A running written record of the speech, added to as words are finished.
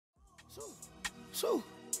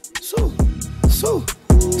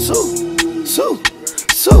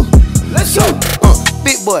Let's go.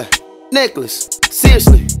 Big boy, necklace,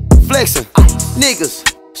 seriously, flexing. Niggas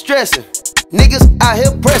stressing, niggas out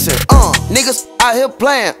here pressing. Niggas out here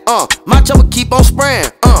playing. My chopper keep on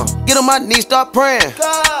spraying. Get on my knees, start praying.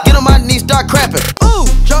 Get on my knees, start crapping. Ooh,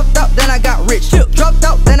 dropped out, then I got rich. Dropped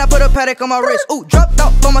out, then I put a paddock on my wrist. Ooh, dropped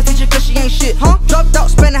out for my teacher cause she ain't shit. Dropped out,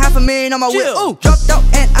 spending $500,000 on my whip. Ooh, dropped out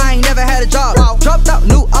and I ain't never had a job. Dropped out,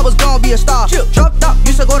 knew I was gonna be a star. Dropped out,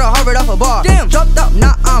 used to go to Harvard off a bar. Damn, dropped out,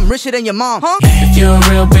 now I'm richer than your mom. If you're a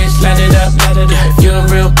real bitch, light it up. If you're a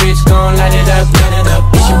real bitch, gon' light it up.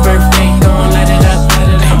 It's your birthday, gon' light it up.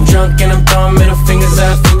 I'm drunk and I'm throwing middle fingers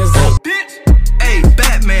up. Bitch, hey,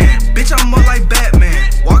 Batman, bitch, I'm more like Batman.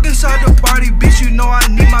 Walk inside the party, bitch, you know I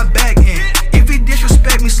need my backhand. If he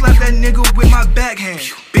disrespect me, slap that nigga with my backhand.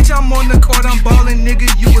 Bitch, I'm on the court, I'm ballin', nigga,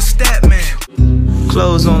 you a stat man.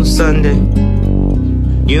 Close on Sunday,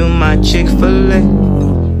 you my Chick-fil-A.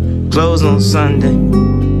 Close on Sunday,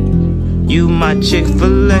 you my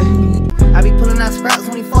Chick-fil-A. I be pulling out scraps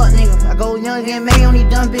when he fuck niggas. I go young and May on these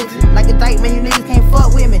dumb bitches. Like a dyke, man, you niggas can't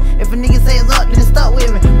fuck with me. If a nigga say it's up, then it's stuck with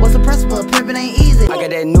me. What's the principle? Pimpin' ain't easy. I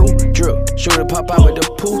got that new drip, shooter pop out with the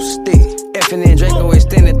pool stick. Effin' and Draco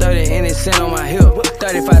extended 30 and it's cent on my hip.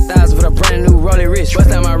 35,000 for the brand new rolling wrist. Bust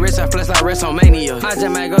out my wrist, I flex like WrestleMania. I just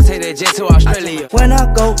might go take that jet to Australia. When I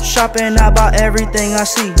go shopping, I buy everything I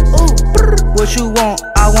see. Ooh, what you want?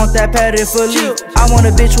 I want that padded for leave. I want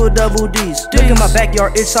a bitch with double D's. Look in my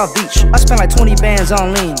backyard, it's South Beach. I spent like 20 bands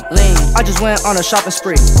on lean. I just went on a shopping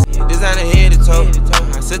spree. Designer head to toe,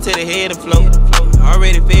 I sit to the head and float.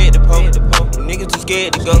 Already fed the pole, niggas too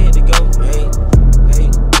scared to go.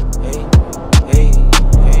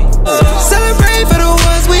 Celebrate for the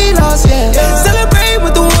ones we lost, yeah. Celebrate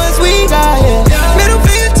with the ones we got, yeah. Middle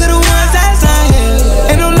finger to the ones that's not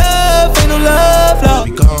here. Ain't no love, love.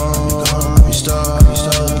 Be gone, be stuck,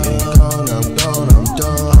 yeah, gone, I'm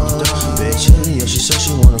done. Bitch, yeah, she said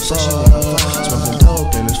she wanna fuck. Smoking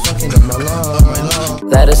dope and it's fucking up my love.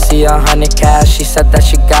 Let her see 100 cash, she said that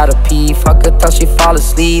she gotta pee. Fuck her till she fall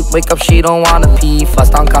asleep, wake up she don't wanna pee.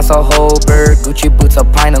 Fust on Casa Holberg, Gucci boots, a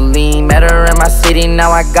pint of lean. Met her in my city,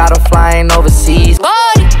 now I got her flying overseas.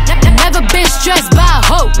 Body, never been stressed by a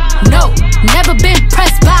hoe, no. Never been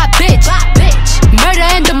pressed by a bitch. Murder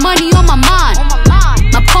and the money on my mind.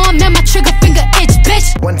 My palm and my trigger finger itch,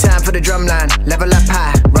 bitch. One time for the drum line, level up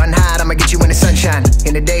high. Run hard, I'ma get you in the sunshine.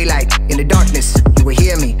 In the daylight, in the darkness, you will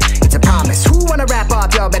hear me, it's a promise. Who wanna rap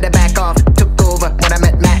off, y'all better back off. Took over when I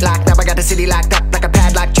met Matlock, now I got the city locked up like a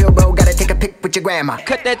padlock. Chill bro, gotta take a pic with your grandma.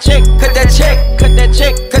 Cut that check, cut that check, cut that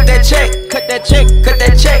check, cut that check, cut that check, cut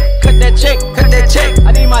that check, cut that check, cut that check.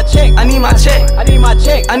 I need my check, I need my check, I need my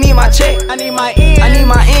check, I need my check, I need my end, I need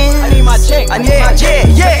my end, I need my check, I need my check,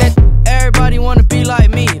 yeah. Everybody wanna be like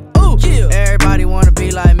me. Ooh, yeah. Everybody wanna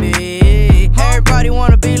be like me. Everybody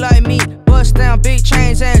wanna be like me. Bust down big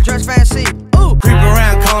chains and dress fancy. Ooh. Creep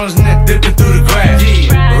around corners and then dipping through the grass.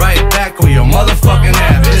 Yeah. Right back on your motherfucking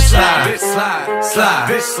ass. Bitch slide, bitch slide, slide,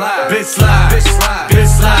 bitch slide, bitch slide, bitch slide, bitch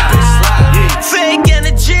slide, bitch slide. Yeah. Fake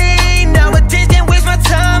energy, nowadays can't waste my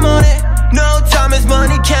time on it. No time is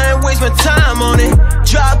money, can't waste my time on it.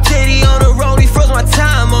 Drop titty on the road, he froze my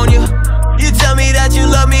time on you. You tell me that you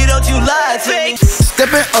love me, don't you lie to me.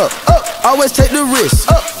 Stepping up, always take the risk.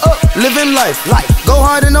 Living life, go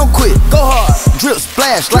hard and don't quit. Go hard, drip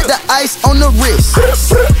splash like the ice on the wrist.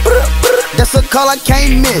 That's a call I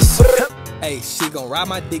can't miss. Hey, she gon' ride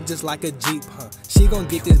my dick just like a Jeep, huh? She gon'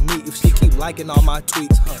 get this meat if she keep liking all my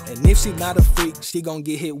tweets, huh? And if she not a freak, she gon'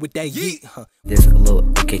 get hit with that yeet, huh? This a little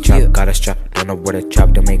okay chop, got a strap. Don't know where to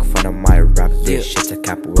chop, don't make fun of my rap. This shit's a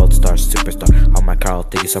cap, world star, superstar. On my car, I'll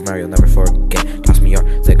take you somewhere you'll never forget. Toss me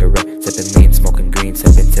your cigarette, sipping lean, smoking green,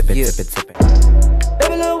 sipping. Baby,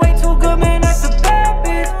 look way too good, man, that's a bad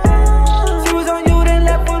bitch. She was on you, then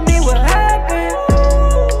left with me, what happened?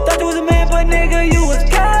 Thought you was a man, but nigga, you was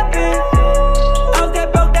capping. I was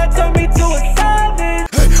that broke, that turned me to a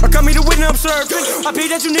savage. I got me the witness, I'm serving. I pay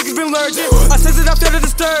that you niggas been lurking. I sense it, I feel it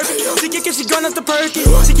disturbed. She kicking, she gone after perky.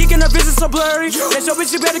 She kicking her vision so blurry. That's your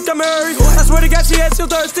bitch, she better come hurry. I swear to God, she had still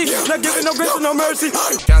thirsty. Not giving no grace or no mercy.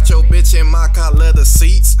 Got your bitch in my car leather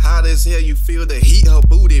seats. Hot as hell, you feel the heat. Her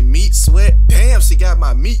booty meat sweat. Damn, she got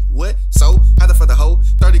my meat wet. So, had her for the hoe.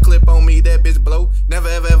 30 clip on me, that bitch blow. Never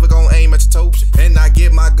ever gon' aim at your toe. And I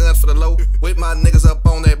get my guns for the low. With my niggas up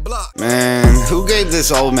on that block. Man, who gave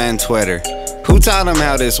this old man Twitter? Who taught him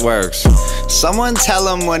how this works? Someone tell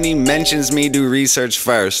him when he mentions me, do research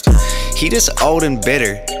first. He just old and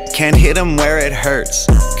bitter. Can't hit him where it hurts.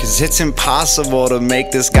 Cause it's impossible to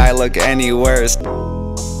make this guy look any worse.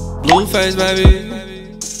 Blueface, baby.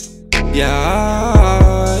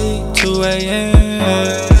 Yeah, 2 a.m.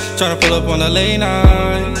 Tryna pull up on a late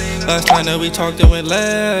night. Last time that we talked and went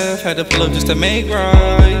left. Had to pull up just to make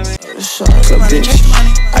right. Sauce, little bitch.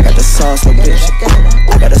 I got the sauce, little bitch.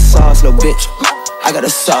 I got the sauce, little bitch. I got the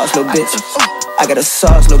sauce, little bitch. I got the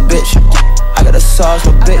sauce, little bitch. I got the sauce,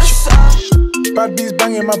 little bitch. Bad bees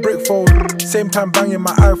banging my brick phone, same time banging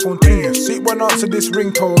my iPhone too. Sweet one answer this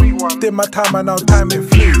ringtone. Did my time and now time it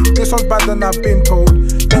flew. This one's bad than I've been told.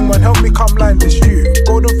 Then one help me come line this you.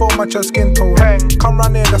 Golden phone match your skin tone. Come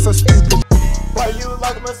round here, that's a stupid. Bite you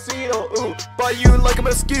like a mosquito, ooh. Bite you like a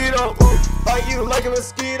mosquito, ooh. Bite you like a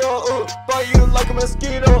mosquito, ooh. Bite you like a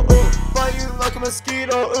mosquito, ooh. Bite you like a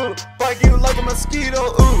mosquito, ooh. Bite you like a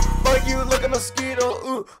mosquito, ooh. Bite you like a mosquito,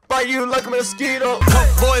 ooh. Bite you like a mosquito.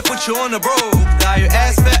 Boy, put you on the road. Got your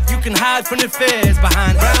ass fat, you can hide from the feds.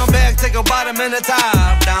 Behind brown bag, take a bottom and a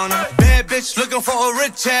top down. A bad bitch looking for a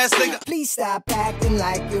rich ass nigga. Please stop acting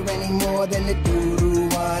like you're any more than the dude who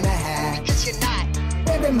wanna have. Because you're not.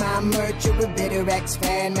 Wearing my merch, you're a bitter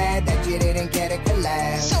ex-fan, mad that you didn't get a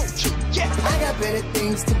collab. So cute, yeah. I got better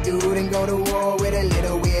things to do than go to war with a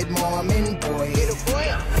little weird Mormon boy. Little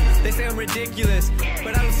boy. They say I'm ridiculous,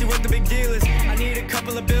 but I don't see what the big deal is. I need a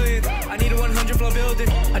couple of billions, I need a 100 floor building.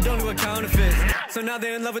 I don't do a counterfeit, so now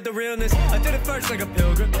they're in love with the realness. I did it first like a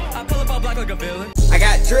pilgrim, I pull up all black like a villain. I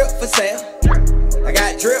got drip for sale. I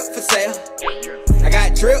got drip for sale. I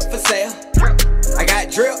got drip for sale. I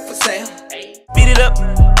got drip for sale. Speed it up.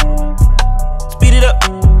 Speed it up.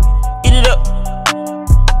 Eat it up.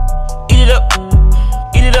 Eat it up.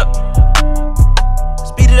 Eat it up.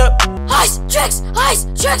 Speed it up. Ice tricks, ice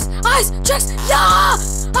tricks, ice tricks, yeah!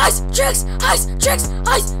 Ice tricks, ice tricks,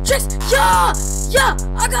 ice tricks, yeah! Yeah,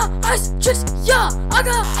 I got ice tricks, yeah! I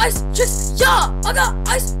got ice tricks, yeah! I got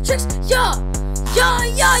ice tricks, yeah! Yeah,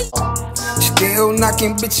 yeah! Still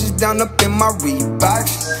knocking bitches down up in my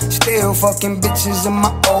Reeboks. Still fucking bitches in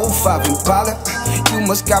my old 5 Impala. You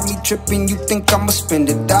must got me tripping, you think I'ma spend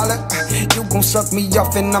 $1. You gon' suck me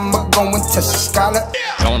off and I'ma go and touch the scholar.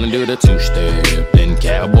 Gonna do the two-step, then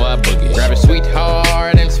cowboy boogie. Grab a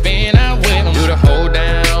sweetheart and spin out with him. Do the hold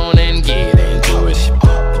down and get into it.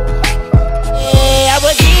 Hey, I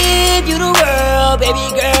will give you the world, baby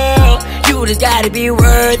girl. You just gotta be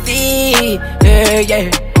worthy, yeah,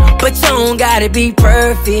 yeah. But you don't gotta be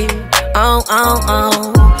perfect,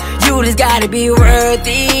 You just gotta be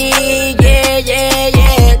worthy, yeah, yeah,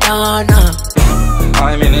 yeah, no.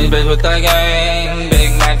 I'm in this bitch with the gang.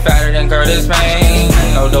 Big Mac fatter than Curtis Payne.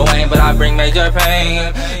 No Dwayne, but I bring major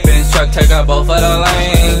pain. Benz truck, take up both of the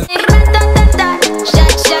lanes.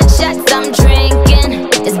 Shots, I'm drinking.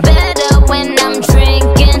 It's better when I'm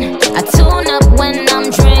drinking. I tune up when I'm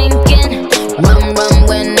drinking. Rum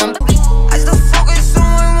when I'm. I still focus on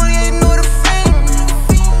my money, I know the fame.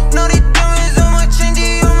 Know the diamonds on my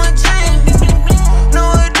chain, on my chain. Know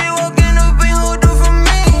what they walking up and hold up for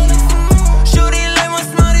me. Shorty like my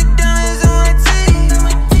smarty diamonds on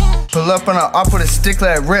my teeth. Pull up on a op with a stick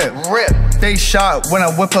like rip. They shot when I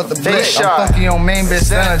whip up the blick. I'm fucking your main bitch,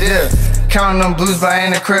 then I dip. Counting them blues, but I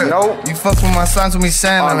ain't a crib. Nope. You fuck with my sons when we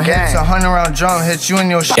send them hits. 100 round drum hit you in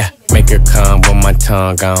your shit. Yeah, make her come with my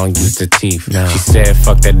tongue, I don't use the teeth. No. She said,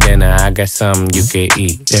 fuck that dinner, I got something you can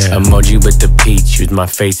eat. Yeah. Emoji with the peach, use my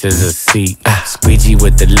face as a seat. Squeegee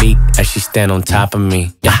with the leak, as she stand on top of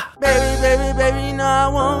me. Yeah. Baby, baby, baby, no, I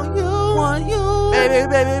want you, want you. Baby,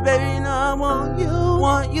 baby, baby, no, I want you,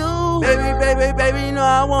 want you. Baby, baby, baby, no,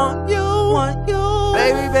 I want you, want you.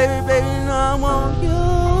 Baby, baby, baby, no, I want you.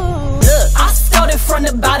 I started from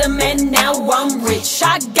the bottom and now I'm rich.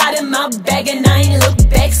 I got in my bag and I ain't looked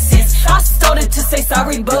back since. I started to say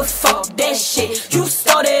sorry, but fuck that shit. You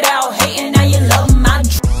started out hating, now you love my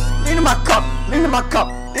drink. Lean in my cup, lean in my cup,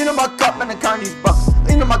 lean in my cup and I count these bucks.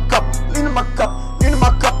 Lean in my cup, lean in my cup, lean in my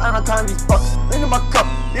cup and I count these bucks. Lean in my cup,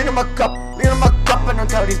 lean in my cup, lean in my cup and I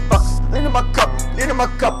count these bucks. Lean in my cup, lean in my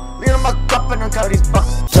cup, lean in my cup and I count these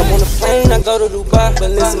bucks. Jump on the plane, I go to Dubai.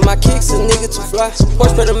 But listen, my kicks, a nigga too fly.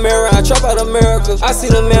 Horse per the mirror, I trap out America. I see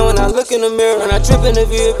the man when I look in the mirror. When I trip in the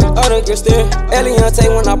vehicle, all the girls stare.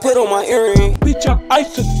 Eliante when I put on my earring. Bitch, I'm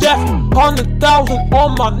ice to death, 100,000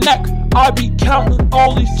 on my neck. I be counting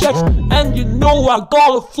all these checks, and you know I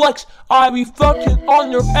gotta flex. I be fucking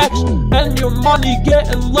on your ex, and your money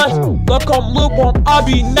getting less. Look, I'm Lil Pump, I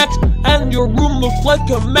be next, and your room looks like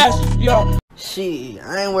a mess, yo. Shit,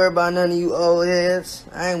 I ain't worried about none of you old heads.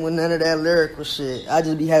 I ain't with none of that lyrical shit. I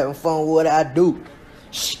just be having fun with what I do.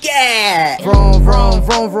 Yeah! Vroom, vroom,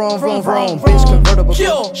 vroom, vroom, vroom, vroom. Bitch convertible.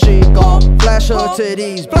 She gon' flash her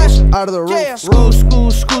titties, blast out of the roof. School,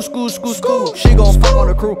 school. She gon' fuck on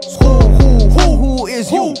the crew. Who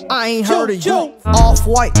is you? I ain't heard of you.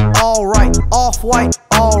 Off-white, alright. Off-white,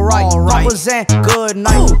 alright. Papa Zan, good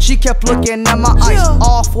night. She kept looking at my ice.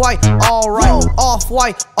 Off-white, alright.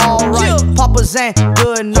 Off-white, alright. Papa Zan,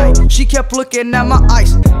 good night. She kept looking at my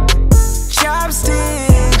ice.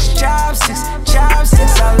 Chopsticks, chopsticks,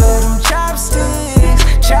 chopsticks. I love them chopsticks,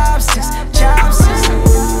 chopsticks, chopsticks.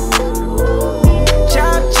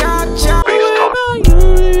 Chop, chop, chop. You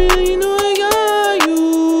know I got you.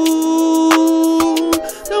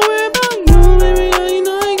 Don't worry about you, baby girl. You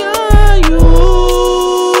know I got you.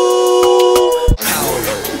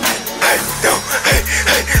 Hey, yo, hey,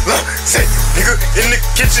 look, say, nigga, in the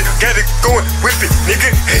kitchen, got it going, whip it, nigga.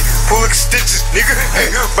 Hey, pull the stitches, nigga. Hey,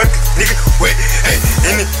 but nigga, wait, hey,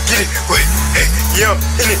 in it, get it, wait, hey, yeah,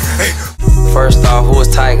 in it, hey. First off, who was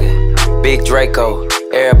Tiger? Big Draco.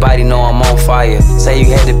 Everybody know I'm on fire. Say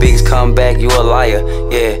you had the biggest comeback, you a liar.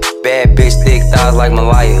 Yeah, bad bitch, thick thighs like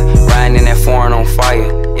Malaya. Riding in that foreign on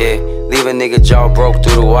fire. Yeah, leave a nigga jaw broke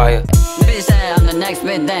through the wire. Bitch said I'm the next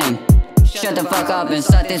big thing. Shut the fuck up and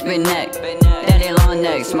suck this bitch neck. Daddy long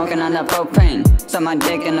neck, smoking on that propane. Suck my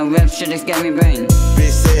dick in the whip, shit just gave me brain.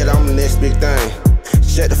 Bitch said I'm the next big thing.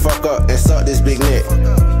 Shut the fuck up and suck this big neck.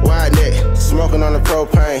 Wide neck, smoking on the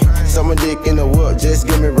propane. Suck my dick in the whip, just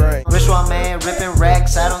give me brain. Rich one man, ripping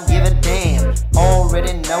racks, I don't give a damn.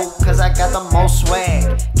 Already know, cause I got the most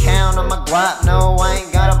swag. Count on my guap, no, I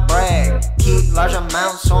ain't gotta brag. Keep large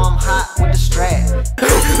amounts, so I'm hot with the strap.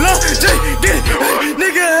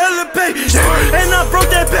 Nigga hella pay, and I broke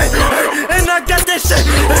that back, and I got that shit.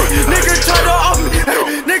 Nigga try to off me,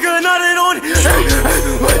 nigga not it on it.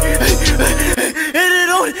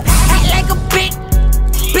 Act like a bitch,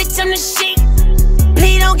 I'm the shit.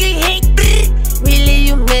 Please don't get hit. Really,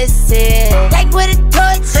 you miss it. Like with a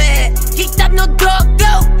torch, kicked up no door,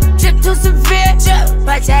 go. Trip too severe,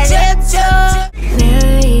 watch out,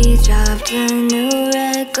 Mary dropped a new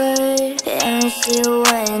record, and she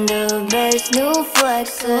went the best new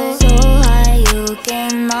flexer. So high you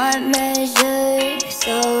cannot measure,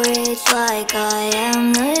 so rich like I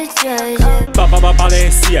am the treasure.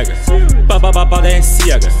 Balenciaga,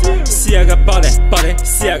 Balenciaga, Ciaga, Balenciaga,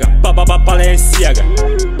 Balenciaga, Balenciaga,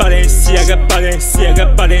 Balenciaga,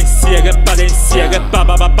 Balenciaga, Balenciaga,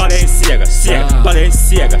 Balenciaga,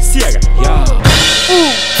 Balenciaga, Ciaga.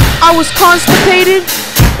 Ooh, I was constipated.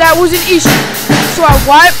 That was an issue. So I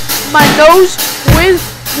wiped my nose with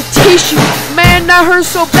the tissue. Man, that hurt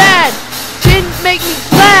so bad. Didn't make me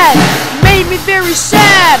glad. Made me very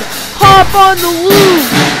sad. Hop on the loo.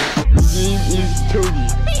 My name is Tony.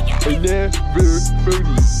 I never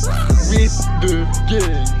phony. With the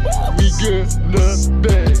gang, we gonna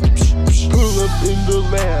bang. Pull up in the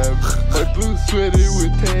lab. My blue sweater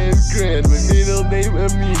with 10 grand. My middle name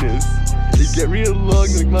Aminus. They get real long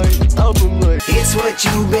like my album like. It's what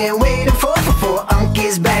you've been waiting for. Unk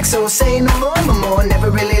is back, so say no more.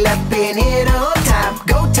 Never really left being here the whole time.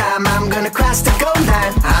 Go time, I'm gonna cross the goal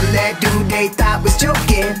line. I'm that dude they thought was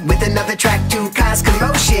joking, with another track to cause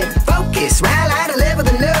commotion. Focus, while I deliver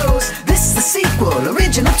the news. This is the sequel,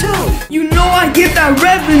 original 2. You know I get that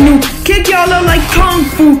revenue, kick y'all out like Kung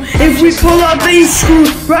Fu. If we pull up, they screw.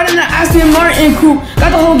 Riding the Aston Martin coupe.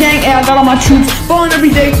 Got the whole gang, and I got all my troops. Ballin' every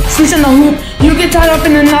day, switch in the hoop. You get tied up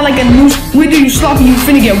in the knot like a noose. We do you sloppy, you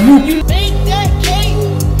finna get whooped. Make that cake,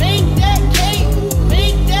 make that cake,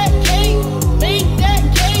 make that cake, make that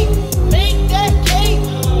cake, make that cake,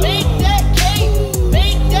 make that cake,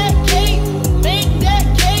 make that cake, make that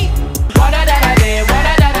cake. What a da da day, what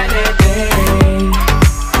a da da day.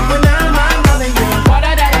 When I'm loving you. What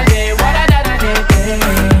a da da day, what a da da day.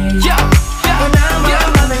 Yo, when I'm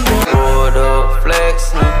loving you. Pulled up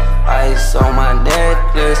flexing, ice on my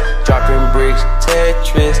necklace, dropping bricks,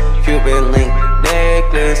 Tetris, Cuban link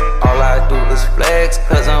necklace. All I do is flex,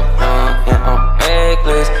 cause I'm and I'm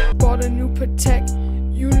reckless. Bought a new Patek,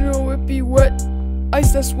 you know it be wet.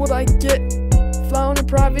 Ice, that's what I get. Fly on a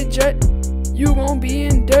private jet, you gon' be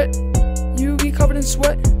in debt. You be covered in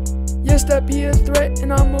sweat, yes that be a threat.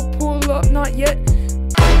 And I'ma pull up, not yet.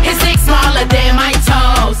 His dick smaller than my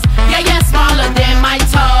toes. Yeah, smaller than my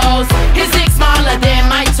toes. His dick smaller than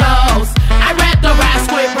my toes. I rap the rap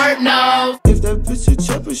Squidward nose. If that bitch a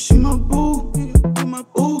chopper, she my boo, my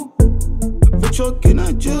boo. The truck in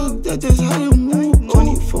a jug, that's just how you move.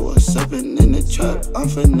 24/7 in the trap, I'm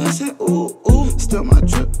finessing, ooh, ooh. Still my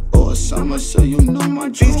drip, or summer, so you know my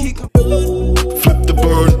dreams keep. Flip the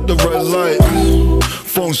bird, the red light.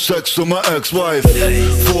 Phone sex with my ex-wife.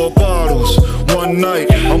 4 bottles, one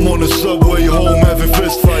night. I'm on the subway home having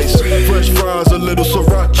fist fights. French fries, a little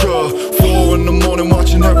sriracha. 4 in the morning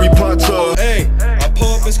watching Harry Potter. Hey, I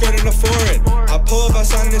pull up and skirt in the foreign. I pull up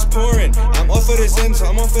outside and it's pouring. I'm off of the the Zins,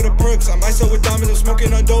 I'm off for the perks. I'm iced out with diamonds, I'm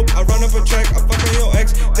smoking on dope. I run up a track, I fuck on your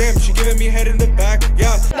ex. Damn, she giving me head in the back,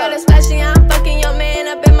 yeah. Got a splashing, I'm fucking your man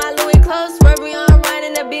up in my Louis clothes. Swerving on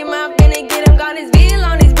riding the beam, I'm finna get him. Got his veal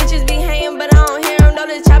on, these bitches be hanging, but I don't hear him. Know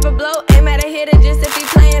the chopper blow, aim at a hitter just if he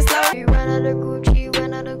playing slow. We ran out of Gucci,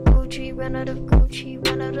 ran out of Gucci, ran out of Gucci,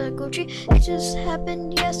 ran out of Gucci. It just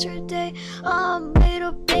happened yesterday. I made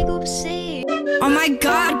a big oopsie. Oh my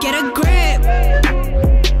god, get a grip.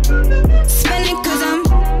 Spending cause I'm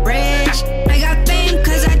rich. I got fame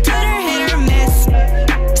cause I told her hit or miss.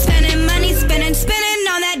 Spending money, spending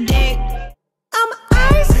on that dick. I'm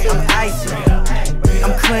icy. I'm icy.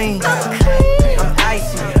 I'm clean. I'm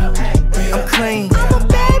icy. I'm clean. I'm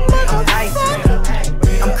icy.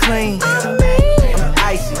 I'm clean. I'm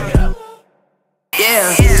icy.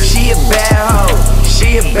 Yeah, she a bad hoe.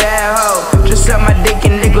 She a bad hoe. Just suck my dick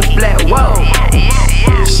and niggas flat. Whoa.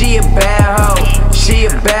 She a bad hoe. She a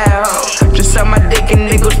bad hoe. Just suck my dick and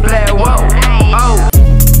niggas flat. Whoa. Oh.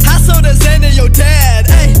 I saw the Zane of your dad.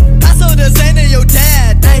 Ay. I saw the Zane of your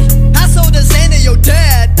dad. Ay. I saw the Zane of your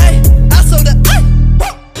dad. Ay. I saw the.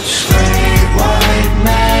 Straight white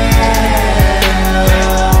man.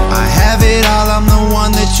 I have it all. I'm the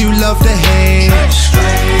one that you love to hate.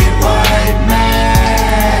 Straight white man.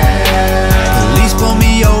 Police pull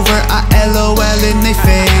me over. I LOL in their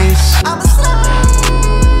face. I'm a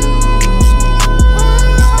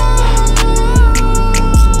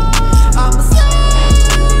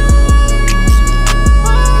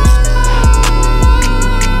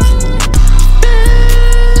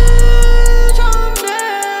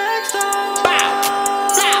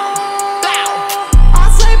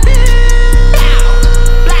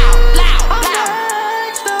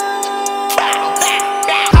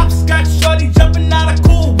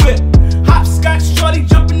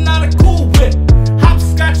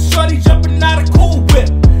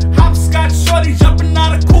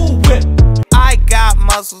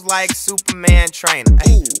like Superman trainer.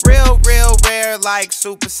 Ay, real rare like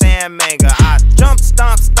Super Saiyan Mega. I jump,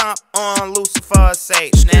 stomp on Lucifer's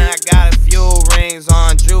Satan. And I got a few rings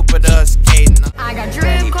on Jupiter's skating. I got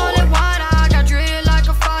drip, call it water. I got drip like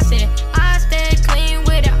a faucet. I stay clean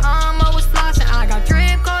with it, I'm always flossing. I got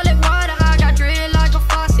drip, call it water. I got drip like a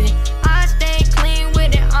faucet. I stay clean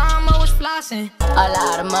with it, I'm always flossing. A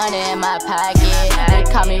lot of money in my pocket. They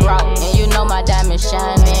call me rock, and you know my diamond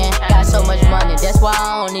shining. Got so much money, that's why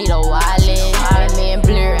I don't need a wallet. Me and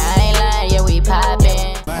Blur, I ain't lying, yeah, we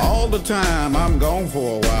poppin'. All the time, I'm gone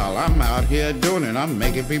for a while. I'm out here doing it, I'm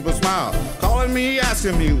making people smile. Calling me,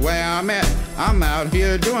 asking me where I'm at. I'm out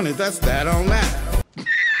here doing it, that's that on that.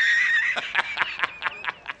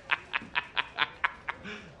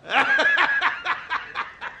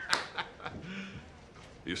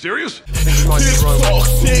 You serious?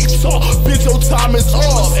 Tick tock, bitch, your time is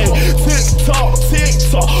up. Tick tock,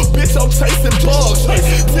 bitch, I'm chasing bugs.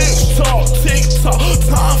 Tick tock,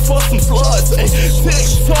 time for some sluts. Tick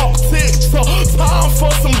tock, time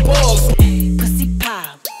for some bugs. Pussy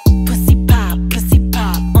pop, pussy pop, pussy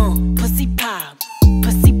pop, pussy pop,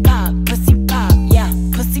 pussy pop, pussy pop, yeah,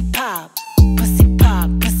 pussy pop, pussy pop,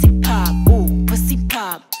 pussy pop, ooh, pussy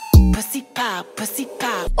pop, pussy pop, pussy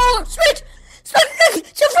pop. Oh, switch!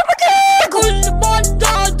 Cool the bond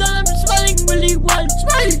down, I'm smelling really well.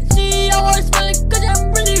 Smelling, see how I smell it, cause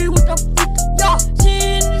I'm really with the foot. Yeah,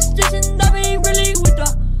 see in the station, that be really with the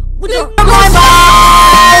my mouth.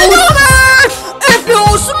 If you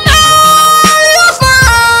smell your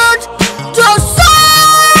food, just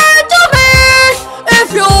say to me.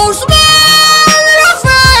 If you smell your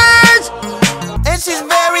food. And she's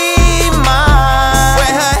very mine.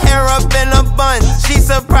 With her hair up in a bun, she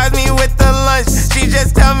surprised me with the lunch. She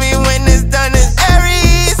just tell me when it's done, it's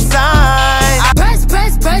every sign.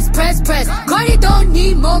 Press. Cardi don't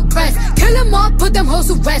need more press. Kill them all, put them hoes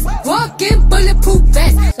to rest. Walk in bulletproof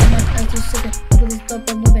vest. So much ice you sippin', look at this dope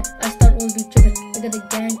I'm whippin'. I start always be drippin', look at the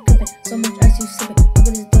gang crippin'. So much ice you sippin', look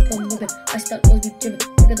at this dope I'm whippin'. I start always be drippin',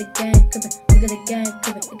 look at the gang crippin', look at the gang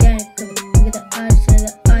crippin', the gang crippin'. Look at the eyes shine.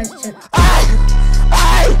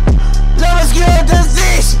 Let's get this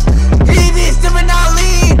dish. He be sipping out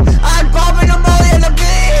lean. I'm popping them all in the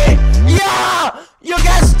beat. Yeah, you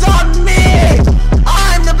can't stop me.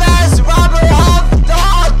 I'm the best rapper of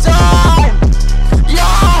all time.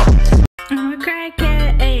 Yeah. I'm a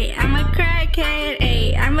crackhead, ayy.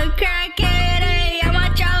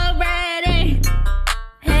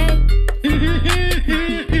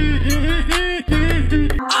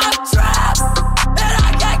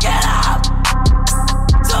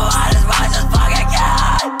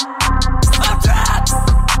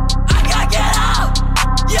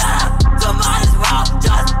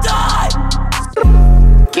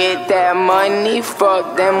 that money,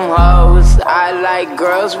 fuck them hoes. I like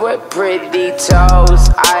girls with pretty toes.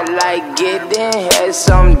 I like getting head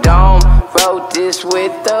some dome. Wrote this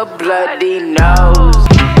with a bloody nose.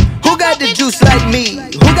 Who got the juice like me?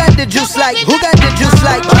 Who got the juice like? Who got the juice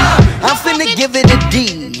like? I'm finna give it a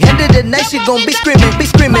D. End of the night, she gon' be screaming, be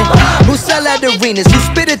screaming. Who sell out arenas? Who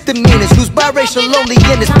spit at the meanest? Who's biracial, lonely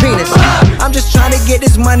in his penis? I'm just trying to get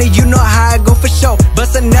this money, you know how I go for show.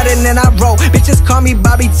 Bust a nut and then I roll. Bitches call me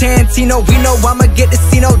Bobby Tarantino. We know I'ma get the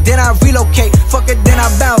Cino, then I relocate. Fuck it, then I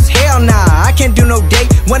bounce. Hell nah, I can't do no date.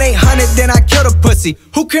 1-800, then I kill the pussy.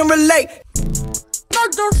 Who can relate? Not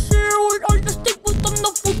just here with all the staples on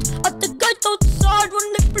the foot. At the gate outside when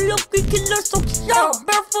they pull up, we kill our socks. Yeah,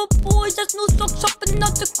 barefoot boys, there's no socks up and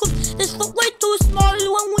not the cook. This look way too small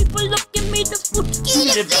when we pull up, give me the foot.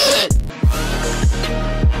 Eat it.